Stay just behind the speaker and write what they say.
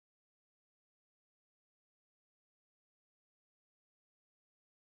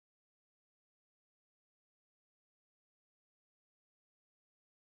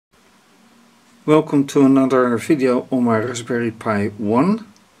Welcome to another video on my Raspberry Pi 1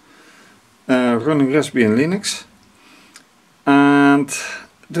 running Raspbian Linux and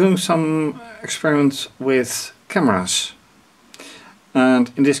doing some experiments with cameras.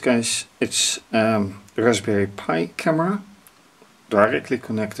 And in this case it's the Raspberry Pi camera directly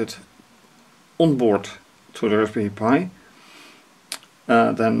connected on board to the Raspberry Pi.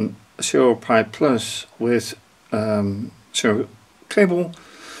 Then serial Pi Plus with serial cable.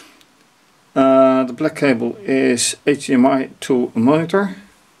 The black cable is HDMI to a monitor,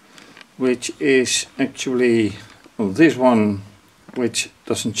 which is actually this one, which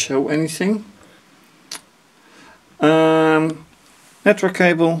doesn't show anything. Network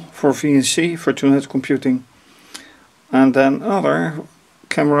cable for VNC for 2-net computing, and then other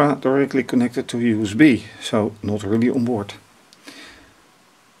camera directly connected to USB, so not really on board.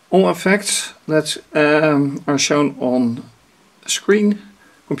 All effects are shown on screen.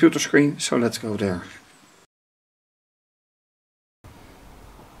 Computer screen, so let's go there.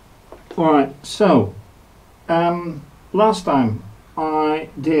 Alright, so last time I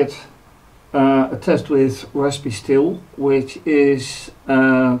did a test with raspistill, which is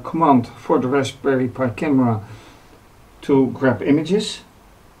a command for the Raspberry Pi camera to grab images,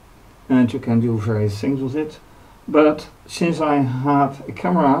 and you can do various things with it. But since I had a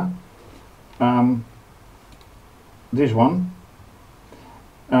camera, this one,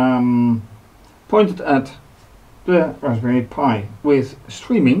 pointed at the Raspberry Pi with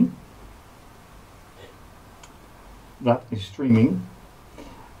streaming, that is streaming,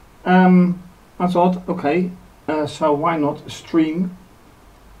 I thought, okay, so why not stream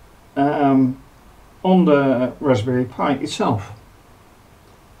on the Raspberry Pi itself.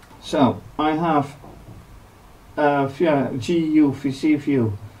 So I have via GU VC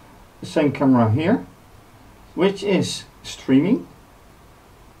view the same camera here, which is streaming.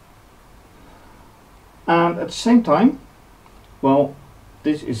 And at the same time, well,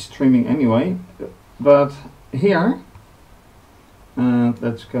 this is streaming anyway, but here, and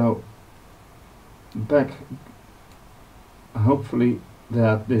let's go back, hopefully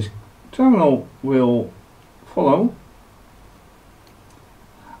that this terminal will follow.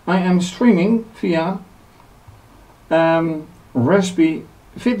 I am streaming via Raspbian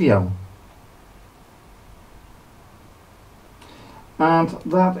Video, and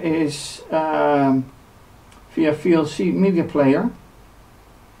that is via VLC media player,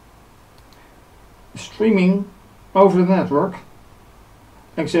 streaming over the network,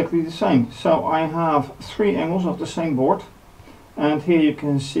 exactly the same. So I have 3 angles of the same board, and here you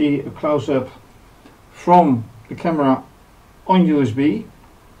can see a close-up from the camera on USB,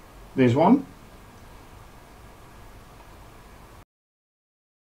 this one,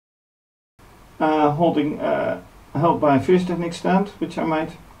 held by a fischertechnik stand which I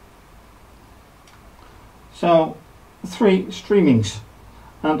made. So 3 streamings,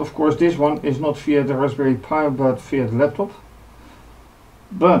 and of course this one is not via the Raspberry Pi but via the laptop.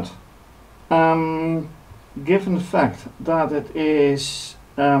 But given the fact that it is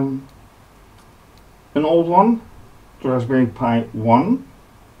an old one, the Raspberry Pi 1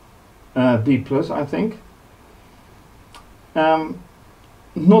 B plus, I think,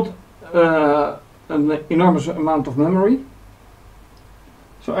 not an enormous amount of memory,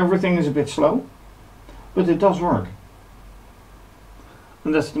 so everything is a bit slow. But it does work,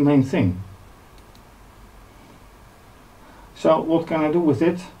 and that's the main thing. So what can I do with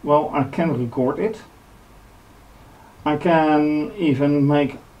it? Well, I can record it. I can even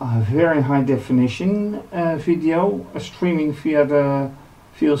make a very high definition video streaming via the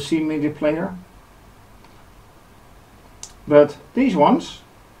VLC media player. But these ones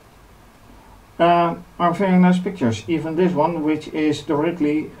are very nice pictures. Even this one, which is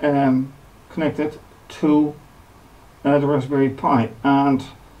directly connected to the Raspberry Pi, and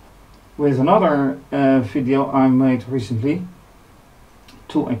with another video I made recently,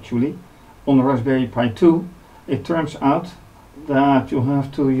 2 actually, on the Raspberry Pi 2, it turns out that you have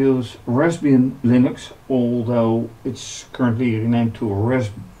to use Raspbian Linux, although it's currently renamed to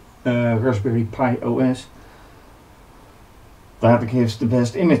Raspberry Pi OS. That gives the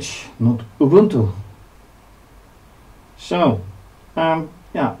best image, not Ubuntu. So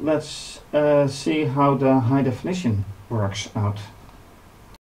yeah, let's see how the high definition works out.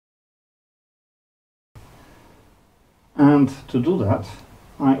 And to do that,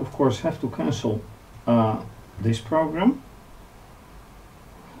 I of course have to cancel this program.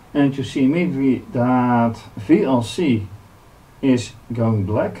 And you see immediately that VLC is going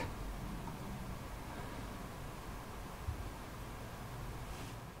black.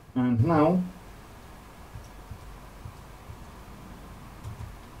 And now,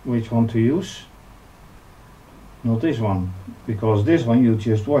 which one to use? not this one, because this one you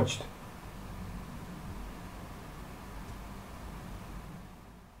just watched.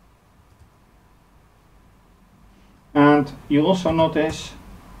 And you also notice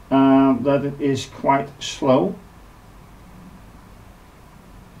that it is quite slow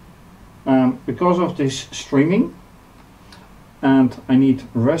because of this streaming, and I need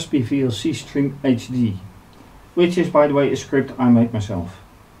Raspberry VLC Stream HD, which is, by the way, a script I made myself,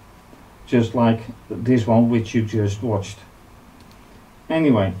 just like this one which you just watched.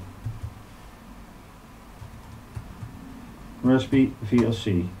 Anyway, Raspberry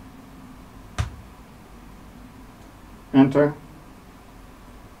VLC, enter.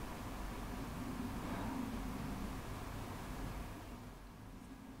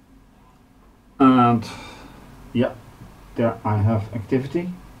 And yeah, there I have activity.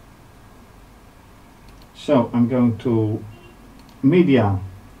 So I'm going to media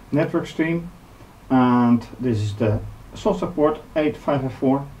network stream, and this is the software port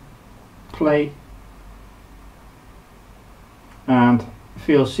 8554, play, and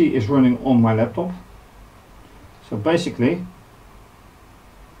VLC is running on my laptop. So basically,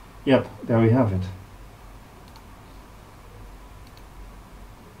 yep, there we have it.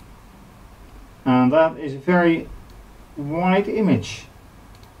 And that is a very wide image.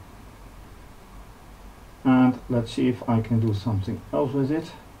 And let's see if I can do something else with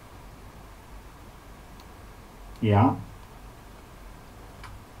it. Yeah.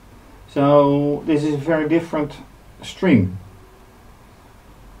 So this is a very different stream.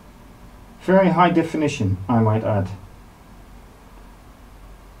 Very high definition, I might add.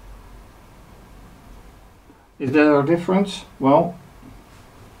 Is there a difference? Well,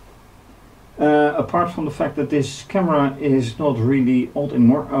 apart from the fact that this camera is not really old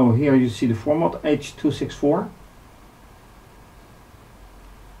anymore. Oh, here you see the format, H.264.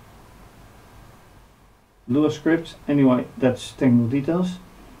 Lua script. Anyway, that's technical details.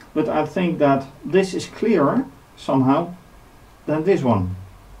 But I think that this is clearer somehow than this one.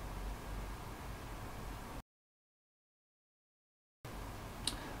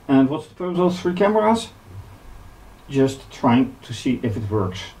 And what's the purpose of those three cameras? Just trying to see if it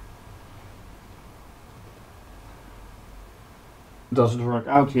works. Does it work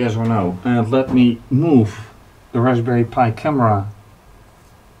out, yes or no? And let me move the Raspberry Pi camera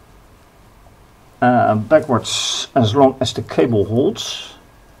backwards as long as the cable holds.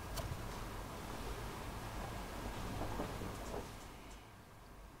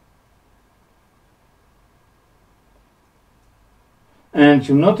 And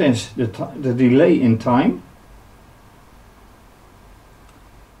you notice the delay in time.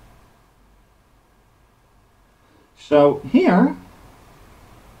 So here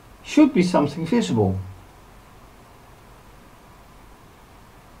should be something visible.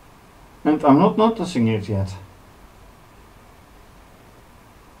 And I'm not noticing it yet.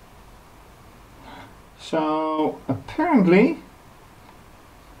 So apparently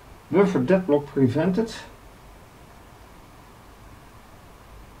buffer deadlock prevented.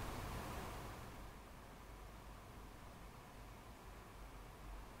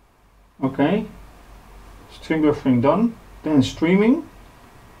 Okay, string buffering done, then streaming.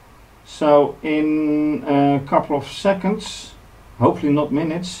 So in a couple of seconds, hopefully not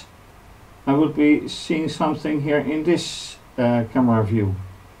minutes, I will be seeing something here in this camera view.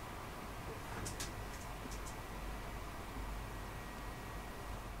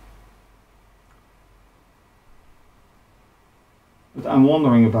 But I'm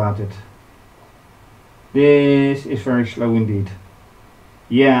wondering about it. This is very slow indeed.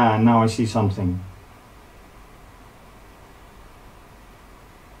 Yeah, now I see something.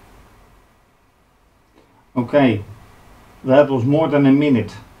 Okay, that was more than a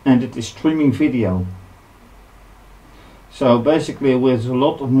minute, and it is streaming video. So basically with a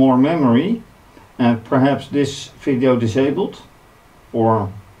lot of more memory, and perhaps this video disabled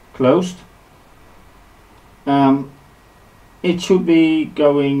or closed, it should be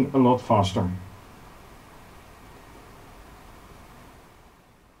going a lot faster.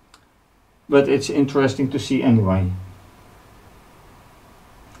 But it's interesting to see anyway.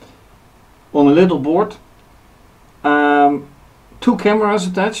 On a little board, 2 cameras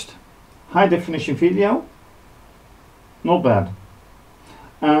attached, high definition video, not bad.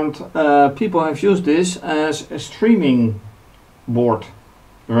 And people have used this as a streaming board,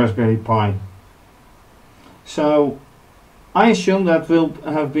 the Raspberry Pi. So I assume that will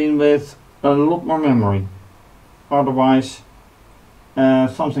have been with a lot more memory. Otherwise,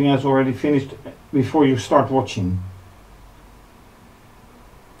 something has already finished before you start watching.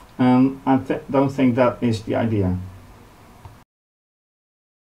 And I don't think that is the idea.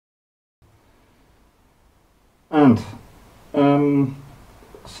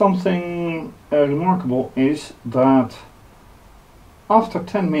 something remarkable is that after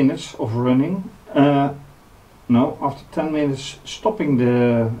 10 minutes of running, after 10 minutes stopping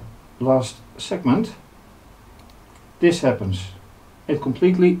the last segment, this happens. It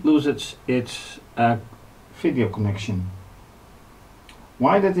completely loses its video connection.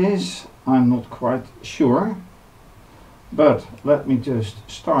 Why that is, I'm not quite sure, but let me just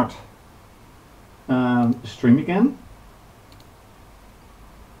start stream again.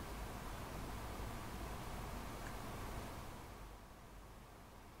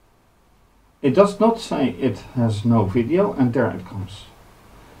 It does not say it has no video, and there it comes.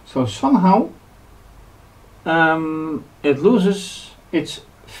 So somehow it loses its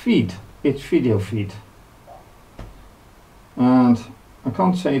feed, its video feed. And I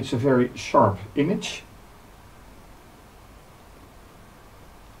can't say it's a very sharp image,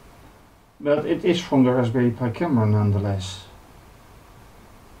 but it is from the Raspberry Pi camera nonetheless.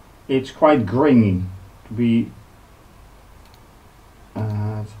 It's quite grainy to be,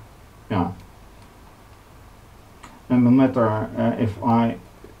 yeah. And no matter if I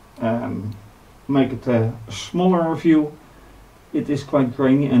make it a smaller view, it is quite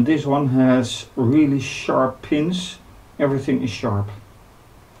grainy, and this one has really sharp pins. Everything is sharp.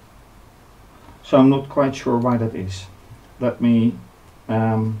 So I'm not quite sure why that is. Let me,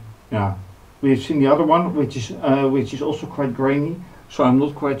 yeah. We've seen the other one, which is also quite grainy. So I'm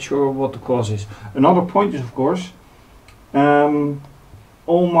not quite sure what the cause is. Another point is, of course,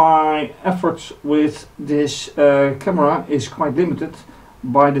 all my efforts with this camera is quite limited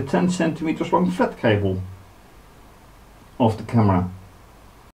by the 10 centimeters long flat cable of the camera.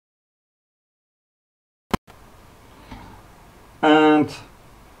 And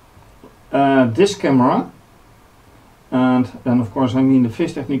this camera, and then of course I mean the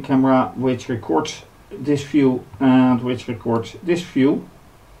fischertechnik camera, which records this view and which records this view,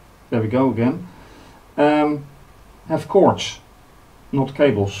 there we go again, have cords, not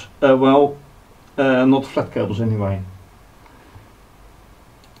cables. Not flat cables anyway.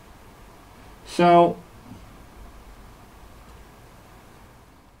 So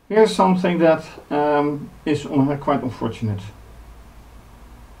here's something that is quite unfortunate.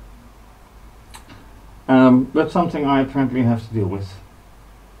 But something I apparently have to deal with.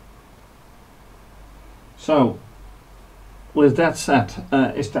 So, with that said,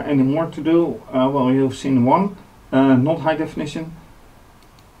 is there any more to do? Well, you've seen one, not high definition.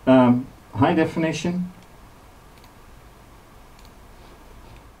 High definition.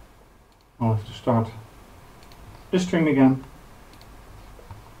 I'll have to start the stream again.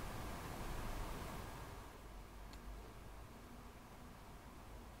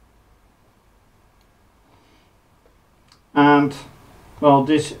 And well,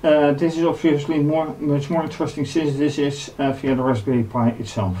 this is obviously much more interesting, since this is via the Raspberry Pi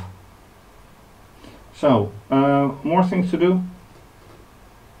itself. So more things to do.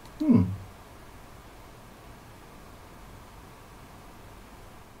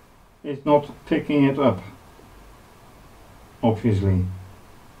 It's not picking it up, obviously,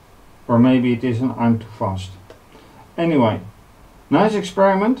 or maybe it isn't. I'm too fast. Anyway, nice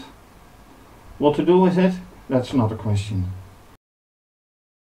experiment. What to do with it? That's another question.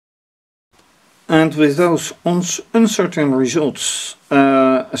 And with those uncertain results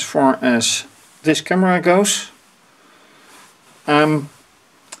as far as this camera goes,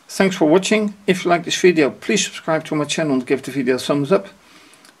 thanks for watching. If you like this video, please subscribe to my channel and give the video a thumbs up.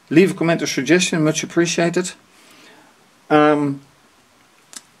 Leave a comment or suggestion, much appreciated. You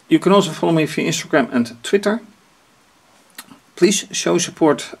can also follow me via Instagram and Twitter. Please show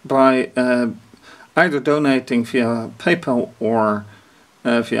support by either donating via PayPal or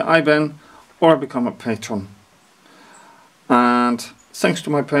via IBAN, or become a patron. And thanks to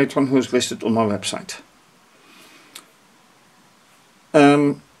my patron, who is listed on my website.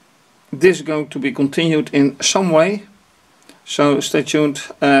 This is going to be continued in some way, so stay tuned.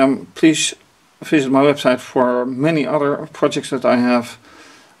 Please visit my website for many other projects that I have,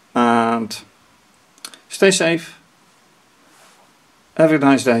 and stay safe. Have a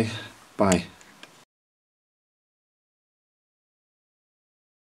nice day. Bye.